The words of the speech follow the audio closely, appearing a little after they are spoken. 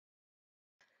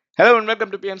Hello and welcome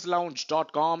to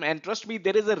pmslounge.com, and trust me,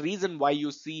 there is a reason why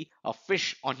you see a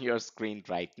fish on your screen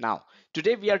right now.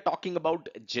 Today we are talking about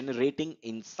generating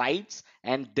insights,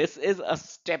 and this is a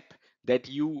step that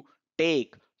you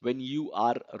take when you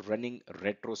are running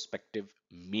retrospective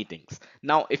meetings.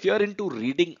 Now, if you're into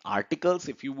reading articles,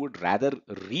 if you would rather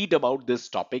read about this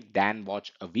topic than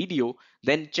watch a video,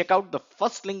 then check out the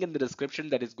first link in the description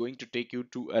that is going to take you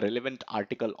to a relevant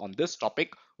article on this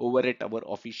topic over at our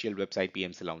official website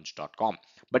pmclounge.com.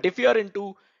 But if you're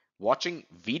into watching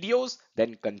videos,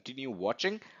 then continue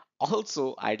watching.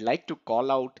 Also, I'd like to call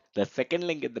out the second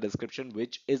link in the description,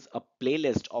 which is a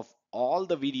playlist of all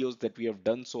the videos that we have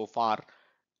done so far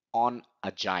on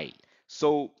Agile.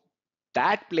 So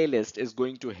that playlist is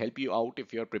going to help you out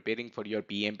if you're preparing for your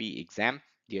PMP exam.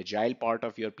 The Agile part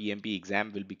of your PMP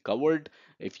exam will be covered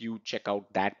if you check out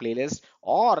that playlist,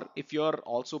 or if you're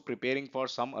also preparing for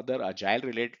some other Agile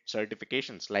related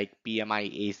certifications like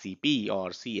PMI-ACP or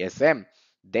CSM,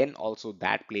 then also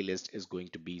that playlist is going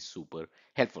to be super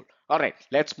helpful. All right,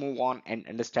 let's move on and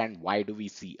understand why do we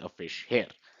see a fish here.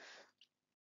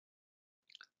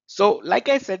 So, like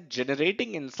I said,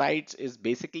 generating insights is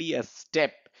basically a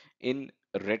step in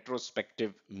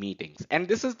retrospective meetings. And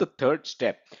this is the third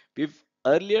step. We've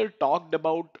earlier talked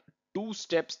about two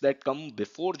steps that come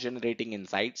before generating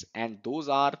insights, and those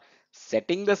are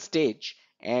setting the stage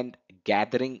and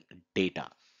gathering data.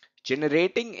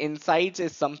 Generating insights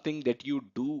is something that you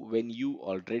do when you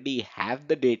already have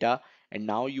the data and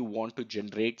now you want to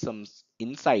generate some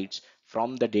insights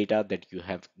from the data that you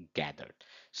have gathered.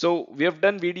 So we have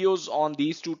done videos on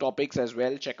these two topics as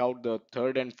well. Check out the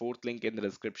third and fourth link in the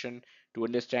description to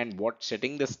understand what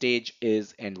setting the stage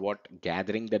is and what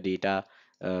gathering the data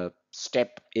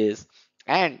step is,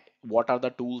 and what are the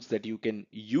tools that you can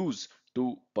use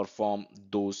to perform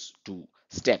those two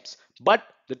steps. But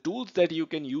the tools that you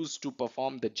can use to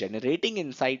perform the generating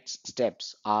insights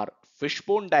steps are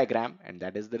Fishbone diagram, and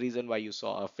that is the reason why you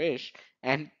saw a fish,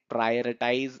 and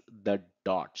prioritize the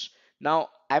dots. Now,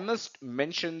 I must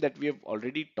mention that we have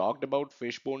already talked about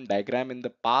Fishbone diagram in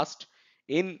the past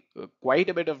in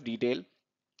quite a bit of detail.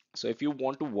 So if you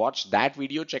want to watch that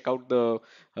video, check out the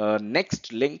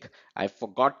next link. I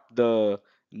forgot the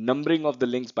numbering of the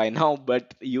links by now,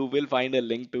 but you will find a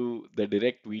link to the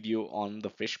direct video on the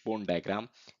fishbone diagram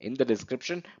in the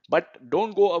description. But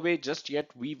don't go away just yet.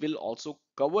 We will also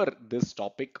cover this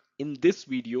topic in this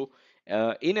video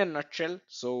in a nutshell,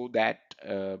 so that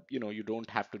you don't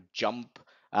have to jump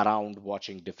around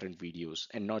watching different videos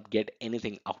and not get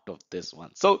anything out of this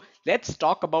one. So let's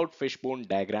talk about fishbone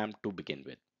diagram to begin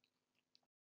with.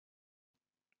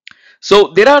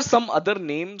 So there are some other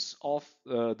names of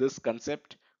this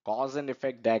concept: cause and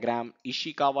effect diagram,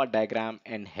 Ishikawa diagram,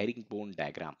 and herringbone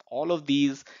diagram. All of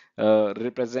these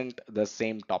represent the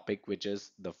same topic, which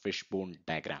is the fishbone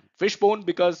diagram. Fishbone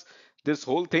because this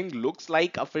whole thing looks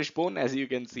like a fishbone, as you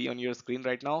can see on your screen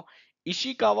right now.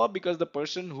 Ishikawa because the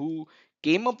person who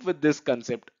came up with this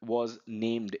concept was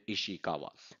named Ishikawa.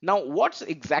 Now, what's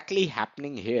exactly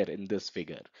happening here in this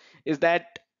figure is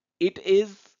that it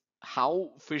is how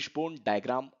fishbone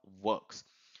diagram works.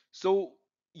 So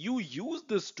you use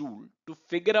this tool to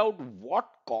figure out what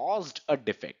caused a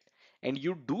defect, and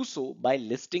you do so by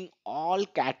listing all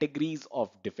categories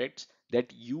of defects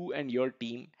that you and your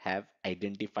team have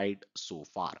identified so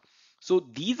far. So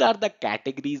these are the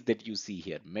categories that you see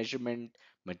here: measurement,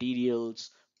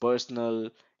 materials, personal,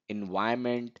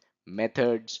 environment,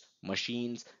 methods,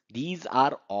 machines. These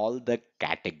are all the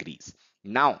categories.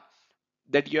 Now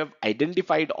that you have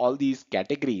identified all these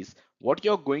categories, what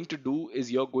you're going to do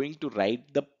is you're going to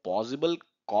write the possible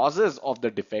causes of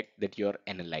the defect that you're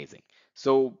analyzing.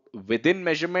 So within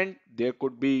measurement, there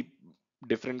could be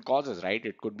different causes, right?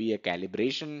 It could be a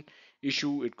calibration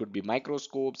issue, it could be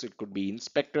microscopes, it could be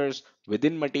inspectors.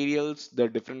 Within materials, the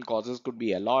different causes could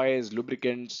be alloys,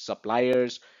 lubricants,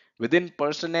 suppliers. Within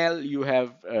personnel, you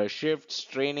have shifts,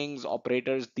 trainings,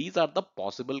 operators. These are the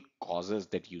possible causes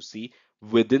that you see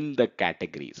within the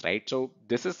categories, right? So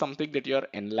this is something that you're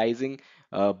analyzing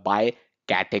by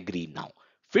category now.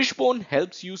 Fishbone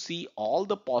helps you see all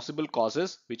the possible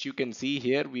causes, which you can see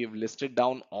here. We have listed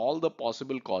down all the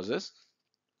possible causes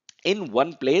in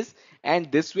one place,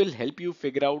 and this will help you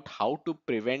figure out how to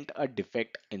prevent a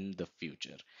defect in the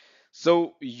future.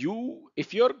 So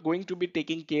if you're going to be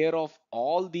taking care of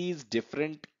all these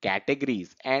different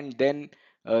categories and then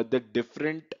the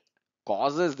different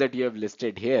causes that you have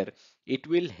listed here, it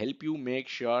will help you make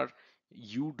sure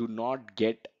you do not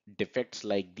get defects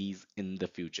like these in the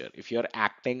future. If you're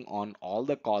acting on all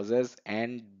the causes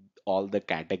and all the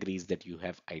categories that you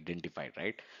have identified,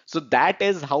 right? So that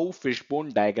is how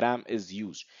fishbone diagram is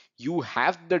used. You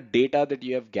have the data that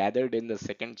you have gathered in the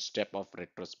second step of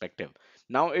retrospective.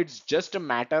 Now it's just a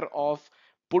matter of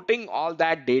putting all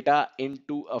that data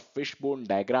into a fishbone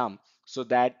diagram so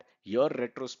that your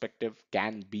retrospective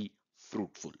can be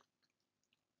fruitful.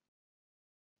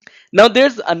 Now,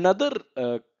 there's another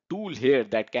tool here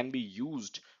that can be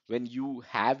used when you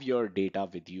have your data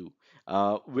with you,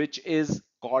 which is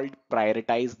called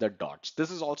prioritize the dots.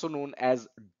 This is also known as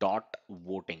dot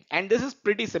voting. And this is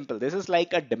pretty simple. This is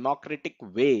like a democratic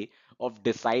way of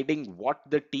deciding what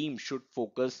the team should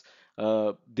focus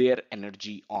their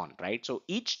energy on, right? So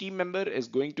each team member is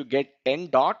going to get 10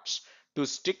 dots to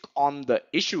stick on the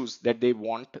issues that they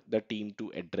want the team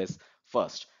to address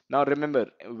first. Now remember,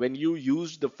 when you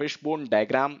use the fishbone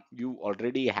diagram, you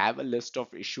already have a list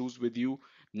of issues with you.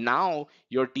 Now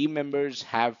your team members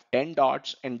have 10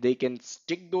 dots and they can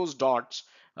stick those dots.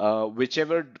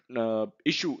 Whichever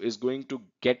issue is going to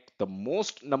get the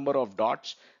most number of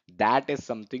dots, that is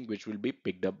something which will be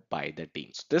picked up by the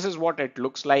teams. This is what it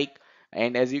looks like.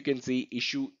 And as you can see,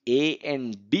 issue A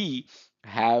and D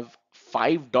have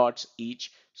 5 dots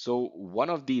each. So one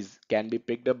of these can be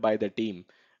picked up by the team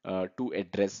to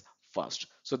address first.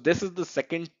 So this is the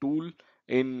second tool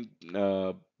in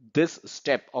this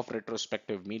step of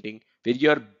retrospective meeting where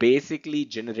you're basically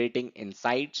generating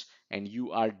insights and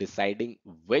you are deciding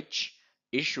which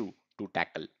issue to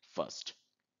tackle first.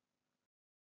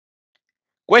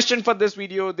 Question for this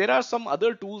video: there are some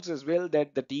other tools as well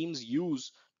that the teams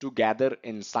use to gather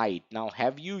insight. Now,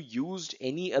 have you used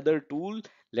any other tool?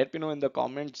 Let me know in the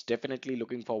comments. Definitely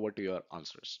looking forward to your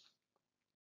answers.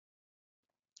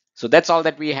 So that's all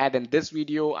that we had in this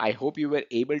video. I hope you were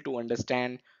able to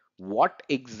understand what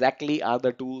exactly are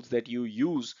the tools that you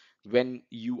use when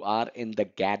you are in the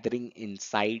gathering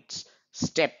insights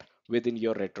step within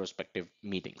your retrospective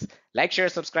meetings. Like, share,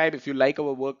 subscribe. If you like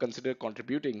our work, consider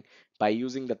contributing by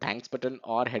using the thanks button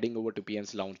or heading over to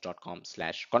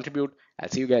pnclounge.com/contribute. I'll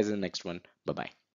see you guys in the next one. Bye bye.